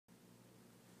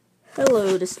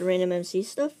Hello, this is the Random MC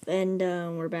Stuff, and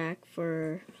we're back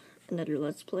for another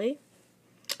Let's Play.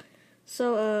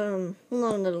 So, well,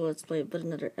 not another Let's Play, but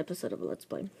another episode of a Let's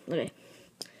Play. Okay,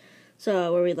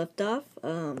 so where we left off,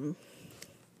 we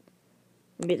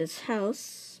made this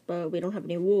house, but we don't have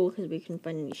any wool because we couldn't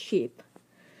find any sheep.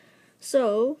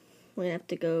 So, we're gonna have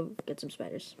to go get some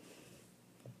spiders.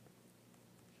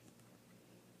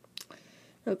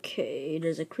 Okay,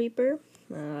 there's a creeper,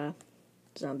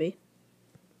 zombie.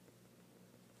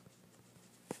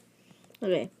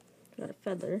 Okay, got a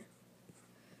feather.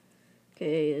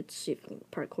 Okay, let's see if we can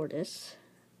parkour this.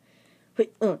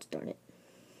 Wait, oh, darn it.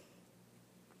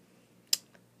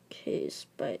 Okay,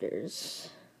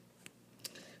 spiders.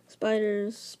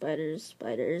 Spiders, spiders,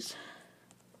 spiders.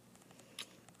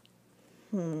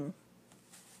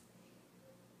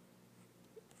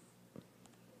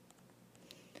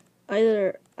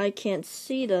 Either I can't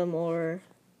see them or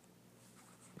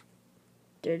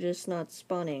they're just not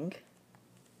spawning.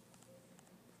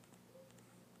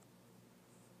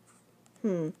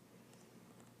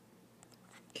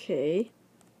 Okay.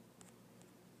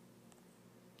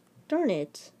 Darn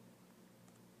it.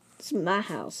 It's my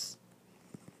house.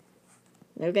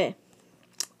 Okay.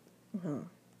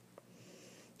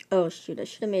 Oh shoot, I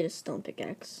should have made a stone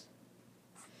pickaxe.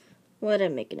 Why did I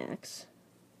make an axe?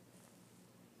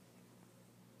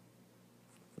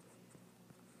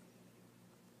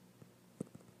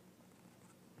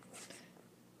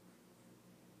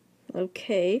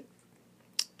 Okay.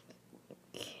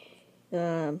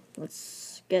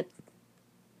 Let's get...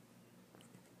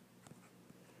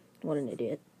 What an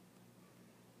idiot.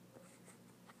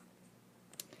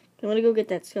 I'm gonna go get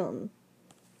that skeleton.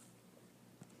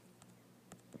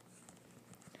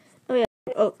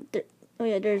 Oh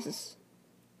yeah, there's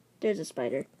a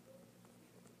spider.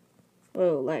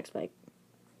 Whoa, lag spike.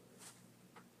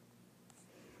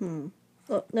 Oh,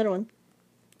 another one.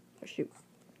 Oh shoot.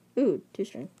 Ooh,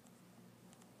 2-string.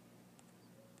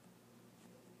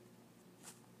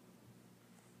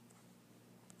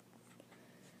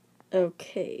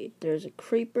 Okay, there's a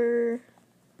creeper.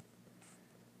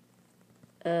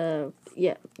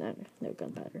 Yeah, no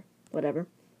gunpowder. Whatever.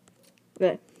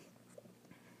 Okay.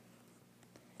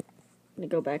 I'm gonna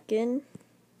go back in.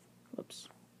 Whoops.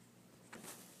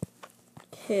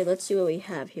 Okay, let's see what we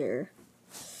have here.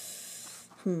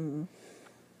 Let's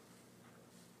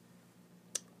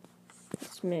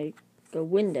make a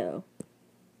window.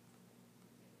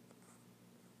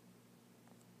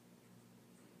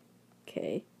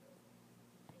 Okay.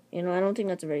 You know, I don't think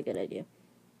that's a very good idea.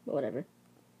 But whatever.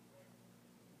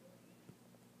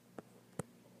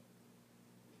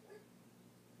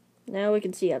 Now we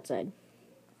can see outside.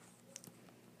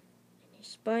 Any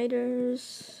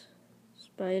spiders?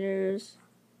 Spiders?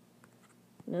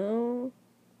 No?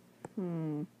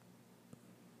 We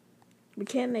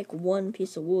can't make one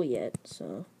piece of wool yet,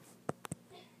 so...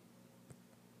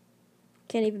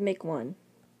 Can't even make one.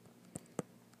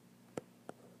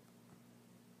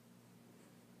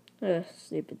 Ugh,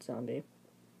 stupid zombie.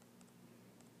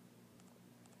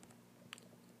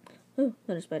 Oh,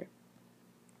 another spider.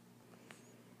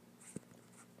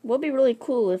 What'd be really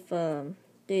cool if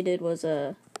they did was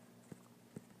added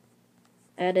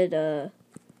oh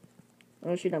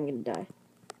shoot, I'm gonna die.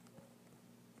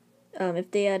 If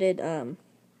they added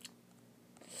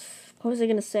what was I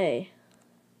gonna say?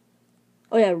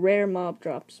 Oh yeah, rare mob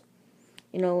drops.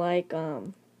 You know, like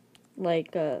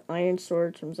iron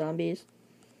swords from zombies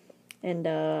and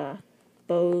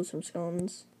bows from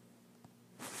skeletons.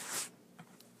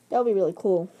 That would be really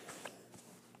cool.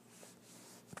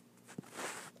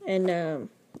 And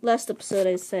last episode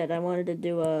I said I wanted to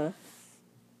do a...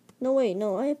 No, wait,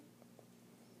 no,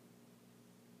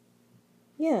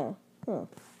 yeah, huh.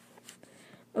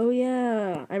 Oh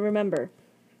yeah, I remember.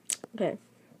 Okay.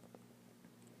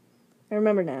 I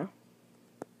remember now.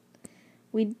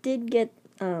 We did get,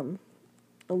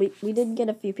 we did get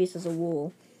a few pieces of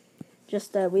wool.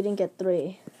 Just that we didn't get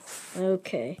 3.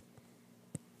 Okay.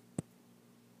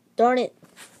 Darn it.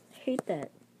 I hate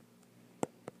that.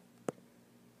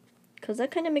 Because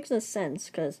that kind of makes no sense,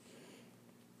 because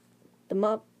the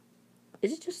mob...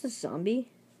 Is it just a zombie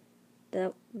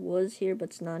that was here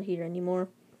but's not here anymore?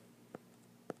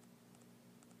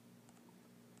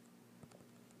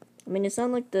 I mean, it's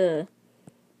not like the...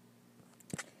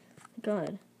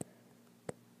 God.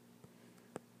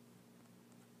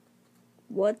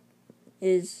 What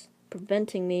is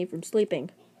preventing me from sleeping?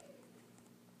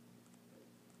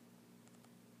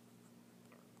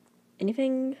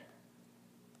 Anything?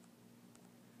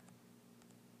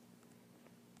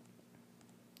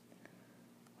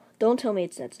 Don't tell me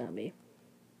it's that zombie.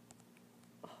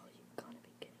 Oh, you gotta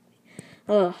be kidding me.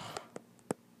 Ugh.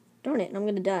 Darn it, I'm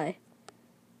gonna die.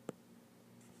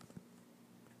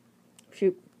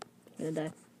 Shoot. I'm gonna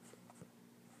die.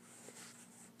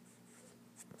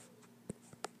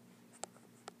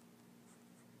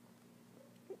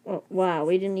 Oh, wow,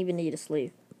 we didn't even need a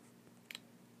sleeve.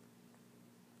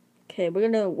 Okay, we're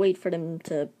gonna wait for them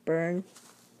to burn.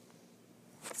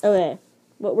 Okay,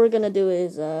 what we're gonna do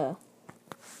is,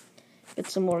 get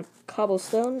some more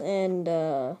cobblestone and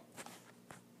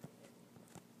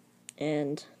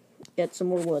get some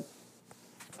more wood.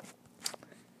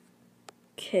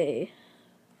 Okay.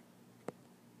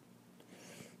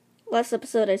 Last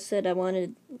episode I said I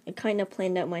kind of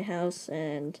planned out my house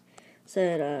and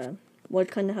said, what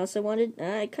kind of house I wanted.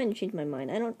 I kind of changed my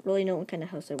mind. I don't really know what kind of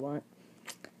house I want.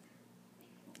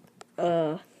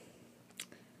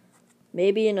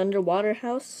 Maybe an underwater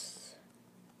house?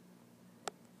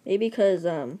 Maybe because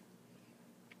I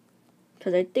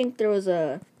think there was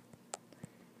I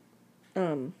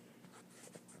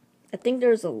think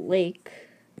there's a lake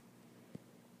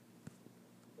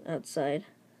outside.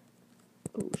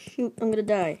 Oh, shoot, I'm gonna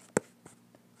die.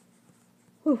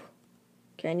 Whew.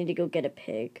 Okay, I need to go get a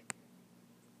pig.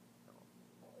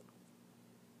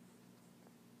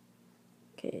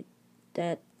 Okay,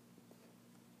 I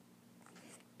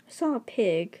saw a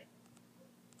pig.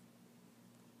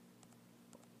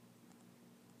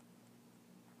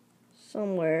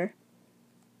 Somewhere.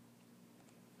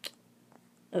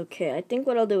 Okay, I think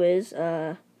what I'll do is,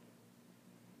 yeah,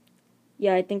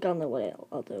 I think I'll know what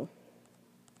I'll do.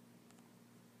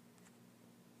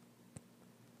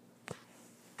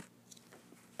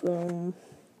 Boom.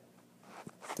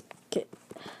 Okay.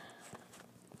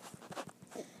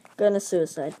 Gonna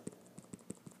suicide.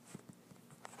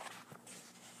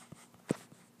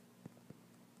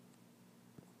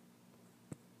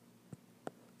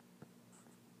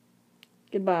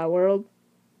 Goodbye, world.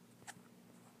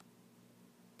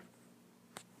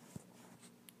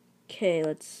 Okay,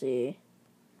 let's see.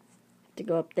 Have to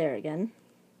go up there again.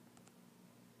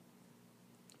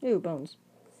 Ooh, bones.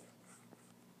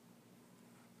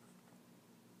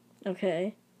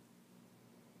 Okay.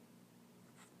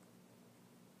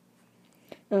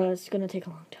 It's gonna take a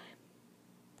long time.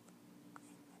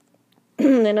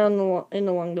 And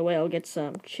along the way, I'll get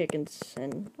some chickens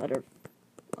and other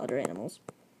animals.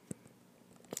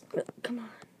 But, come on.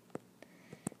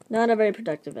 Not a very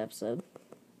productive episode.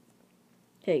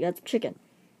 Okay, got some chicken.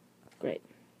 Great.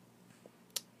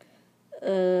 I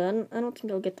don't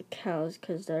think I'll get the cows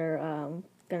because they're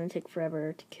gonna take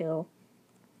forever to kill.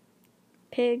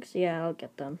 Pigs, yeah, I'll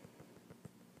get them.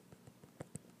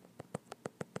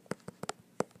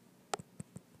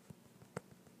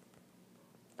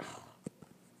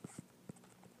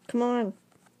 Come on.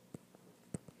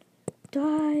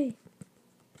 Die.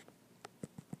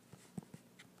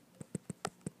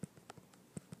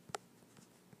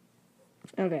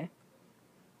 Okay.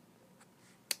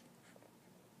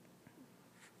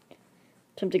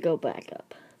 Time to go back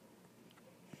up.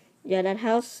 Yeah, that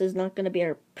house is not going to be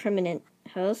our permanent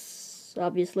house,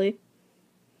 obviously.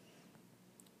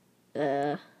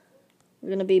 We're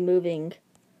going to be moving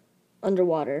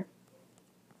underwater.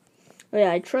 Oh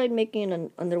yeah, I tried making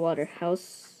an underwater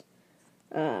house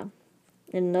in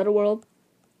another world.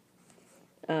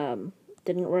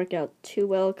 Didn't work out too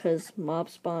well because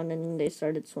mobs spawned and they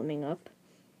started swimming up.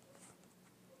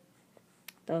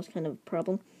 That was kind of a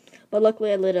problem. But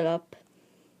luckily I lit it up.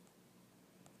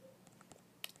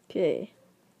 Okay.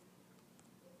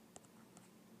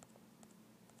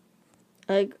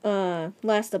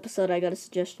 Last episode I got a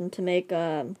suggestion to make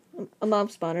a mob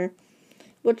spawner,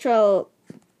 which I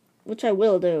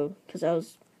will do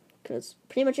because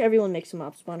pretty much everyone makes a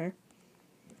mob spawner.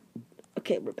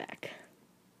 Okay, we're back.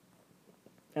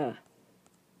 I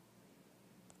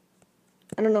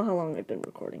don't know how long I've been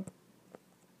recording.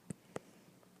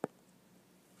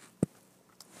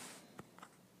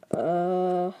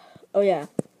 Oh yeah.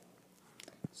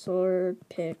 Sword,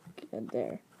 pick, and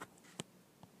there.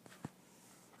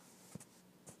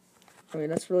 Okay,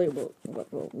 that's really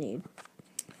what we'll need.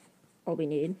 All we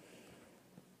need.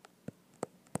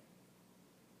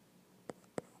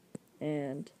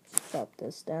 And chop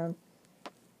this down.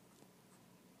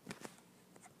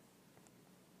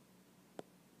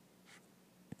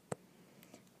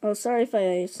 Oh, sorry if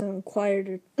I sound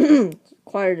quieter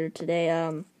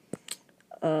today.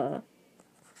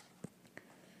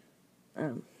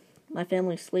 My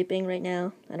family's sleeping right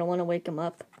now. I don't want to wake them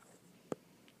up.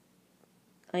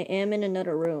 I am in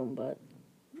another room, but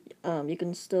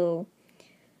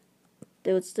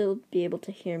they would still be able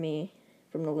to hear me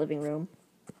from the living room.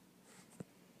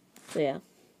 So yeah,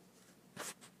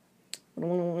 I don't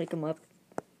want to wake them up.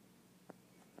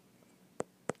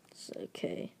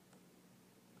 Okay.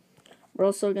 We're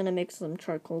also gonna make some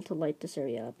charcoal to light this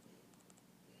area up.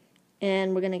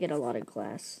 And we're gonna get a lot of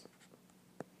glass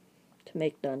to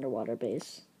make the underwater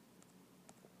base.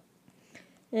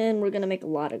 And we're gonna make a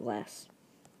lot of glass.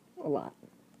 A lot.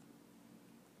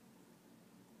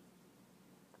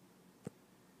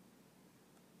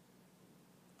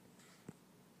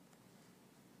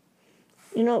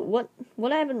 You know what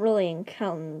I haven't really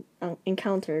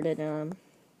encountered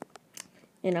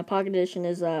in a pocket edition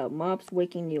is mobs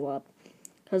waking you up.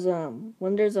 Cause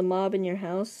when there's a mob in your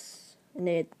house and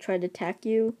they try to attack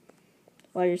you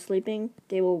while you're sleeping,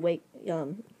 they will the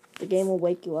game will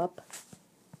wake you up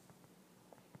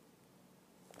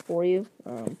for you.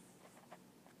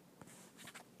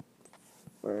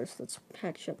 First, let's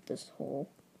patch up this hole.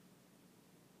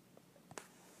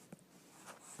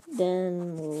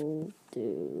 Then we'll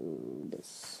do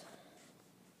this.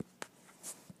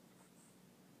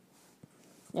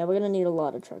 Yeah, we're gonna need a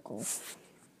lot of charcoal.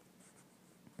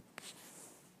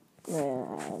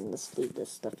 And let's leave this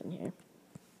stuff in here.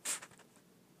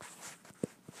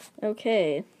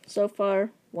 Okay, so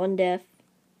far, 1 death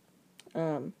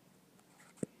in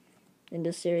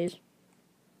this series.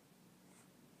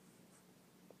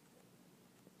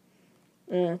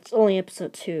 It's only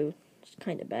episode 2. It's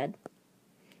kind of bad.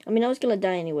 I mean, I was gonna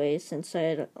die anyway, since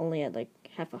I only had like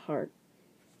half a heart.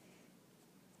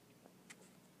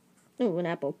 Ooh, an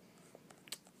apple.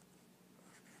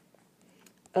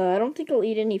 I don't think I'll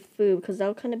eat any food, because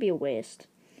that'll kind of be a waste.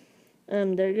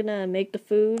 They're gonna make the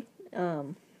food,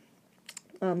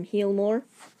 heal more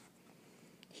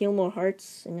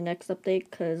hearts in the next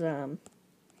update, because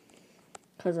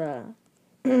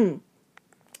in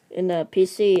the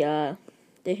PC,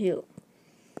 they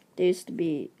used to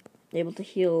be able to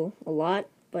heal a lot,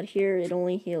 but here it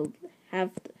only healed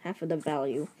half of the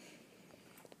value.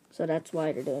 So that's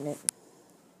why they're doing it.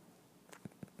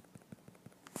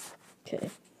 Okay.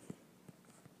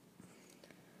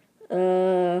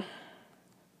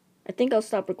 I think I'll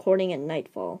stop recording at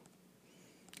nightfall.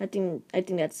 I think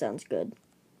that sounds good.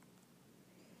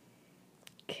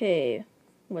 Okay,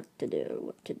 what to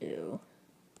do?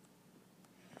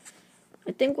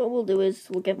 I think what we'll do is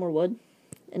we'll get more wood,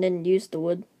 and then use the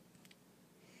wood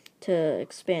to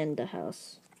expand the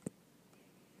house.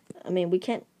 I mean, we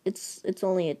can't. It's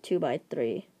only a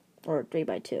 2x3 or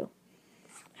 3x2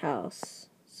 house.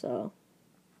 So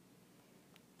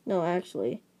no,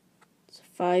 actually, it's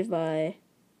 5x4.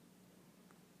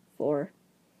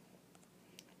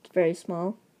 It's very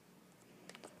small.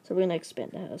 So we're gonna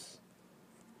expand the house.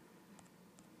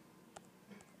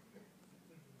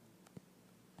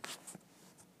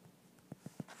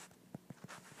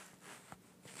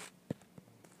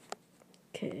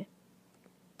 Okay.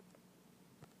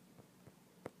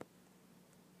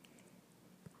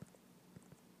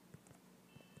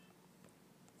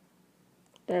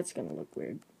 That's gonna look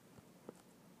weird.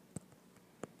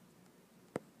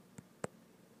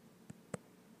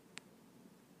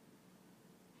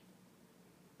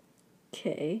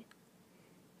 Okay.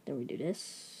 Then we do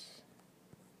this.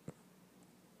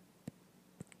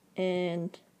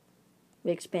 And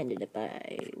we expanded it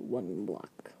by 1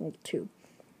 block. Well, 2.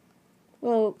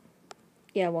 Well,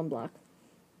 yeah, 1 block.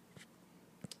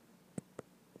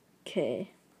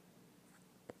 Okay.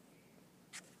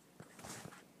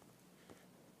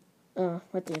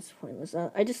 I think it's pointless.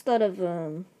 I just thought of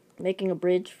making a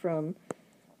bridge from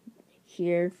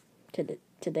here to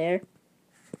there,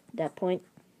 that point.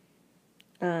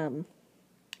 But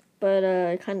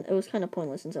it was kind of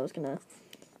pointless since I was gonna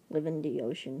live in the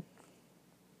ocean.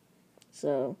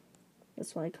 So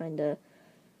that's why I kind of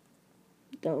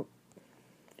don't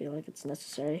feel like it's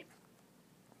necessary.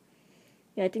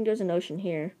 Yeah, I think there's an ocean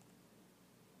here.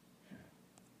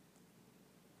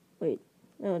 Wait,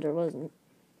 no, there wasn't.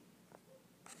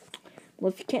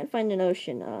 Well, if you can't find an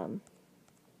ocean,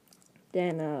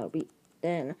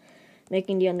 then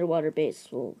making the underwater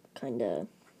base will kind of,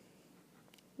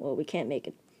 well, we can't make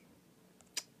it.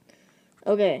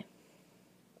 Okay.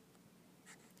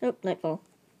 Oh, nightfall.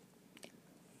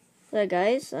 So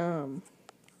guys, I'm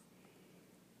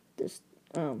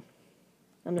the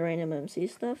random MC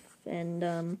stuff,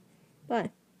 and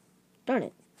bye. Darn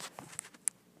it.